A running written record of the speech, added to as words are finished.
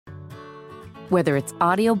Whether it's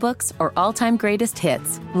audiobooks or all-time greatest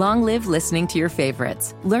hits, long live listening to your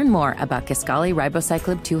favorites. Learn more about Kisqali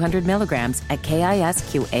Ribociclib 200 milligrams at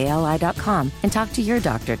KISQALI.com and talk to your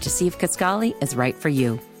doctor to see if Kisqali is right for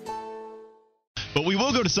you. But we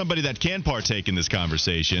will go to somebody that can partake in this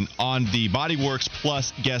conversation on the Bodyworks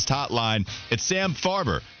Plus guest hotline. It's Sam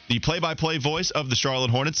Farber, the play-by-play voice of the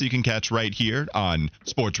Charlotte Hornets that you can catch right here on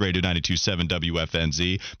Sports Radio 92.7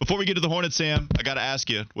 WFNZ. Before we get to the Hornets, Sam, I got to ask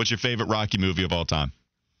you, what's your favorite Rocky movie of all time?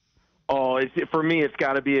 Oh, for me, it's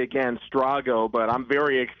got to be, again, Strago, but I'm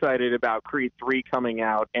very excited about Creed 3 coming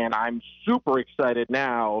out, and I'm super excited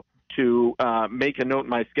now to make a note in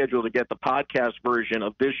my schedule to get the podcast version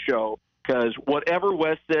of this show, because whatever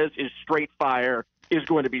Wes says is straight fire is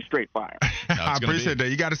going to be straight fire. I appreciate that.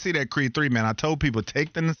 You got to see that Creed 3, man. I told people,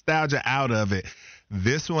 take the nostalgia out of it.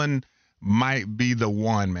 This one might be the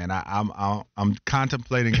one, man. I'm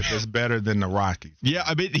contemplating if it's better than the Rockies. Yeah,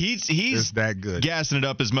 I mean, he's that good, gassing it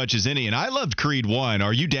up as much as any. And I loved Creed 1.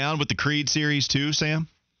 Are you down with the Creed series too, Sam?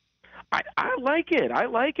 I like it.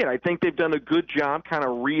 I think they've done a good job kind of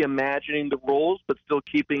reimagining the roles, but still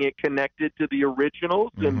keeping it connected to the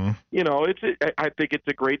originals. And, I think it's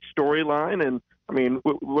a great storyline. And, I mean,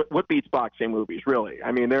 what beats boxing movies, really?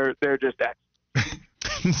 I mean, they're just excellent.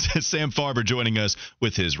 Sam Farber joining us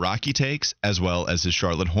with his Rocky takes as well as his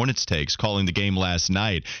Charlotte Hornets takes, calling the game last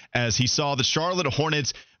night as he saw the Charlotte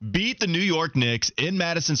Hornets beat the New York Knicks in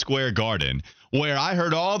Madison Square Garden, where I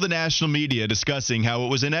heard all the national media discussing how it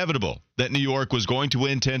was inevitable that New York was going to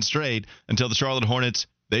win 10 straight until the Charlotte Hornets,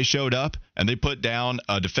 they showed up and they put down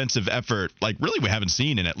a defensive effort like really we haven't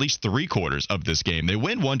seen in at least 3 quarters of this game. They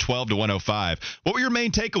win 112-105. What were your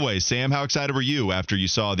main takeaways, Sam? How excited were you after you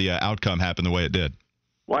saw the outcome happen the way it did?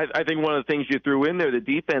 Well, I think one of the things you threw in there, the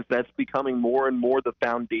defense, that's becoming more and more the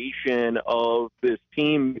foundation of this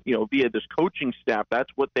team, via this coaching staff. That's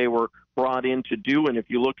what they were brought in to do. And if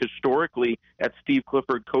you look historically at Steve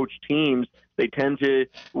Clifford coached teams, they tend to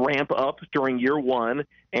ramp up during year one.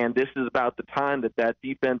 And this is about the time that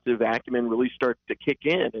defensive acumen really starts to kick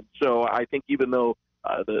in. And so I think even though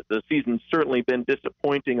the season's certainly been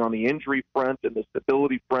disappointing on the injury front and the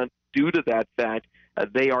stability front due to that fact,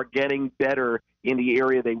 they are getting better in the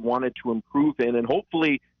area they wanted to improve in. And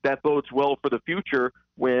hopefully that bodes well for the future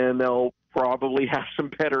when they'll probably have some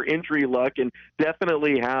better injury luck and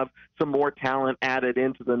definitely have some more talent added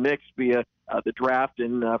into the mix via the draft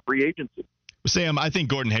and free agency. Sam, I think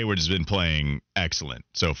Gordon Hayward has been playing excellent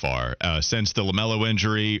so far since the LaMelo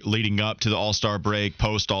injury, leading up to the All-Star break,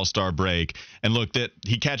 post-All-Star break. And look, that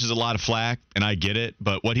he catches a lot of flack, and I get it,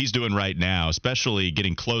 but what he's doing right now, especially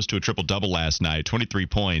getting close to a triple-double last night, 23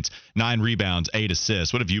 points, 9 rebounds, 8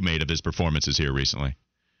 assists. What have you made of his performances here recently?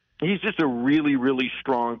 He's just a really, really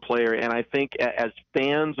strong player, and I think as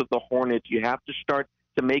fans of the Hornets, you have to start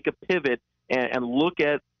to make a pivot and look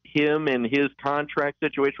at him and his contract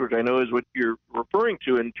situation, which I know is what you're referring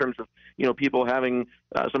to in terms of, people having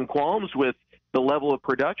some qualms with the level of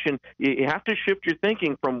production. You have to shift your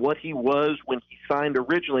thinking from what he was when he signed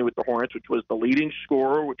originally with the Hornets, which was the leading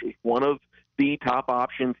scorer, which was one of the top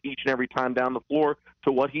options each and every time down the floor,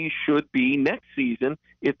 to what he should be next season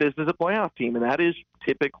if this is a playoff team. And that is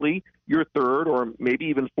typically your third or maybe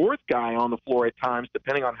even fourth guy on the floor at times,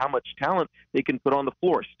 depending on how much talent they can put on the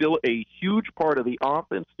floor. Still a huge part of the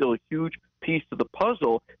offense, still a huge piece of the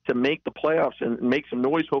puzzle to make the playoffs and make some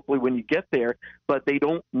noise, hopefully, when you get there. But they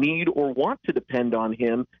don't need or want to depend on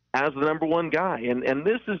him as the number one guy. And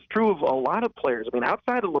this is true of a lot of players. I mean,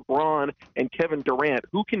 outside of LeBron and Kevin Durant,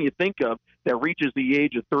 who can you think of that reaches the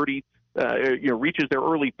age of 30, reaches their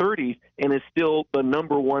early 30s and is still the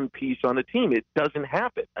number one piece on the team? It doesn't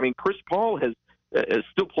happen. I mean, Chris Paul has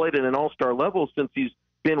still played at an all-star level since he's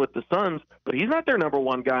been with the Suns, but he's not their number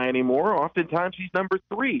one guy anymore. Oftentimes he's number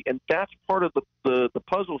 3, and that's part of the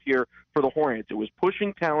puzzle here for the Hornets. It was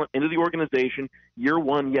pushing talent into the organization. Year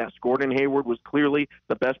one, yes, Gordon Hayward was clearly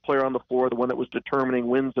the best player on the floor, the one that was determining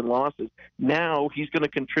wins and losses. Now he's going to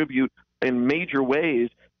contribute in major ways,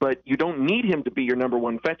 but you don't need him to be your number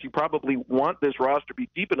one. In fact, you probably want this roster to be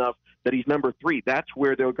deep enough that he's number 3. That's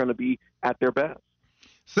where they're going to be at their best.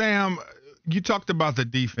 Sam, you talked about the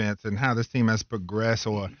defense and how this team has progressed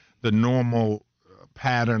or the normal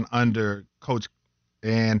pattern under Coach.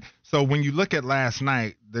 And so when you look at last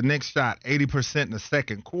night, the Knicks shot 80% in the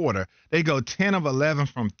second quarter. They go 10 of 11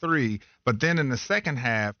 from 3, but then in the second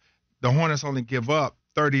half, the Hornets only give up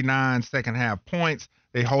 39 second half points.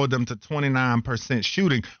 They hold them to 29%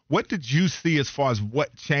 shooting. What did you see as far as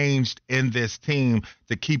what changed in this team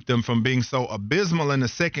to keep them from being so abysmal in the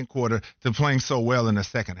second quarter to playing so well in the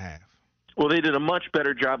second half? Well, they did a much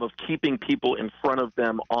better job of keeping people in front of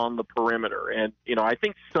them on the perimeter. And, I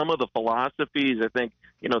think some of the philosophies,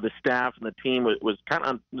 the staff and the team was kind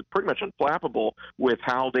of pretty much unflappable with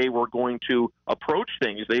how they were going to approach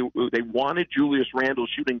things. They wanted Julius Randle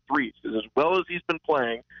shooting threes. As well as he's been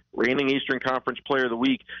playing, reigning Eastern Conference Player of the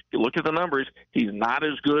Week, if you look at the numbers, he's not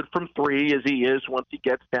as good from three as he is once he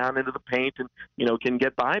gets down into the paint and, can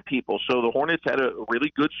get by people. So the Hornets had a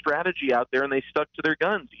really good strategy out there, and they stuck to their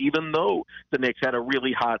guns, even though the Knicks had a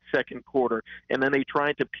really hot second quarter. And then they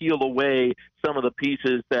tried to peel away some of the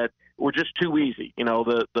pieces that were just too easy.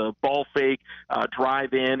 The ball fake,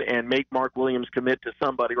 drive in and make Mark Williams commit to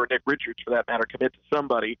somebody, or Nick Richards for that matter, commit to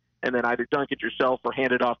somebody, and then either dunk it yourself or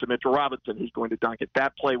hand it off to Mitchell Robinson, who's going to dunk it.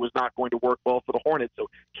 That play was not going to work well for the Hornets. So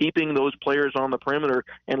keeping those players on the perimeter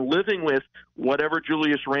and living with whatever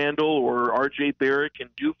Julius Randle or R.J. Barrett can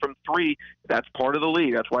do from three, that's part of the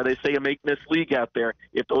league. That's why they say a make-miss league out there.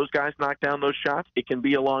 If those guys knock down those shots, it can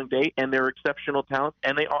be a long day, and they're exceptional talent,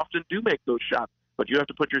 and they often do make those shots. But you have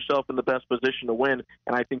to put yourself in the best position to win,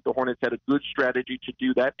 and I think the Hornets had a good strategy to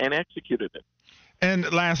do that and executed it.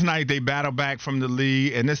 And last night they battled back from the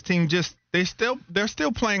lead, and this team they're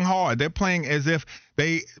still playing hard. They're playing as if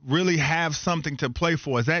they really have something to play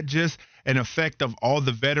for. Is that just an effect of all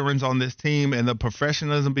the veterans on this team and the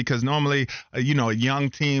professionalism? Because normally, a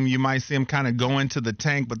young team, you might see them kind of go into the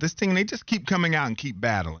tank, but this team, they just keep coming out and keep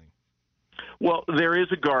battling. Well, there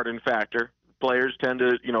is a Garden factor. Players tend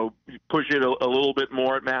to, push it a little bit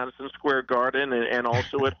more at Madison Square Garden and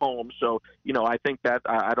also at home. So, I think that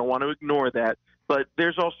I don't want to ignore that. But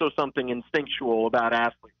there's also something instinctual about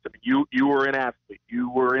athletes. I mean, you were an athlete. You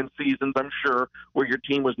were in seasons, I'm sure, where your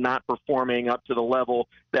team was not performing up to the level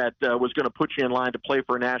that was going to put you in line to play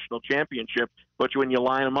for a national championship. But when you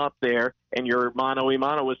line them up there and you're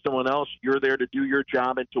mano-a-mano with someone else, you're there to do your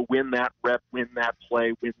job and to win that rep, win that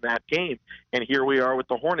play, win that game. And here we are with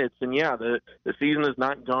the Hornets. And, yeah, the season has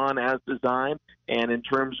not gone as designed. And in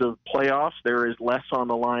terms of playoffs, there is less on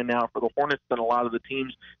the line now for the Hornets than a lot of the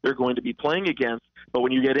teams they're going to be playing against. But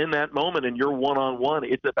when you get in that moment and you're one-on-one,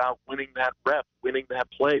 it's about winning that rep, winning that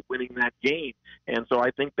play, winning that game. And so I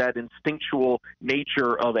think that instinctual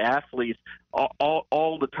nature of athletes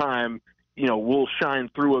all the time, will shine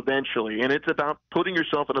through eventually. And it's about putting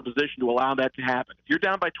yourself in a position to allow that to happen. If you're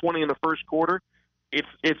down by 20 in the first quarter, it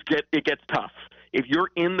gets tough. If you're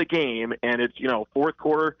in the game and it's, fourth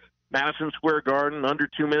quarter, Madison Square Garden, under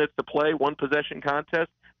 2 minutes to play, one possession contest,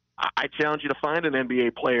 I challenge you to find an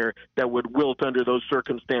NBA player that would wilt under those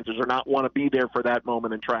circumstances or not want to be there for that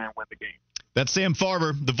moment and try and win the game. That's Sam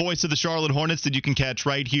Farber, the voice of the Charlotte Hornets, that you can catch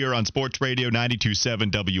right here on Sports Radio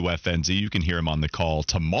 92.7 WFNZ. You can hear him on the call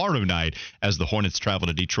tomorrow night as the Hornets travel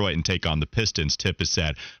to Detroit and take on the Pistons. Tip is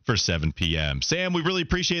set for 7 p.m. Sam, we really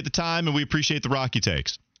appreciate the time, and we appreciate the Rocky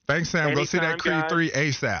takes. Thanks, Sam. Anytime, go see that Creed 3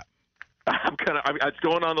 ASAP. It's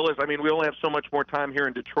going on the list. I mean, we only have so much more time here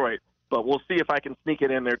in Detroit, but we'll see if I can sneak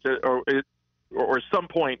it in there or some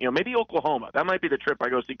point, maybe Oklahoma. That might be the trip I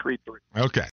go see Creed 3. Okay.